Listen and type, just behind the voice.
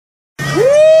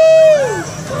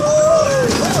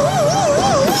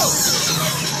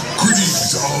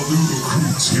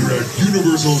here at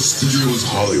Universal Studios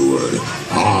Hollywood.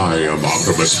 I am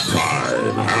Optimus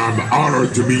Prime, and I'm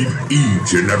honored to meet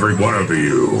each and every one of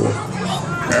you.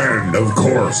 And, of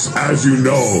course, as you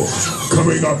know,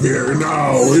 coming up here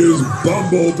now is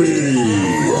Bumblebee.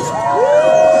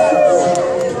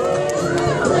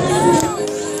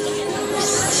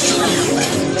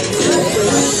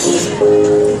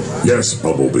 Yes,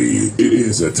 Bumblebee, it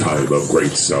is a time of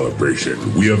great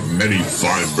celebration. We have many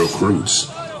fine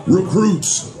recruits.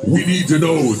 Recruits, we need to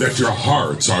know that your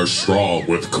hearts are strong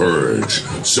with courage.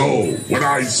 So, when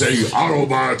I say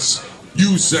Autobots,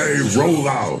 you say roll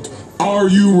out. Are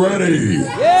you ready?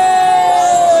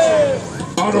 Yeah!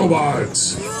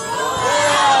 Autobots!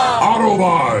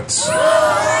 Autobots!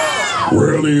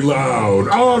 Really loud.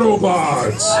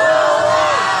 Autobots!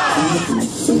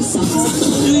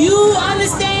 Do you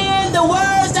understand the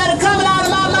words that are coming out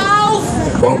of my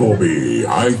mouth? Bumblebee,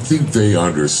 I think they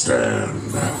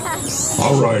understand.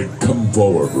 All right, come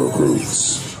forward,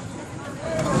 recruits.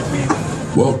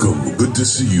 Welcome, good to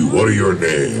see you. What are your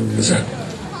names?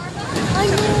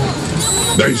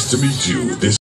 Nice to meet you. This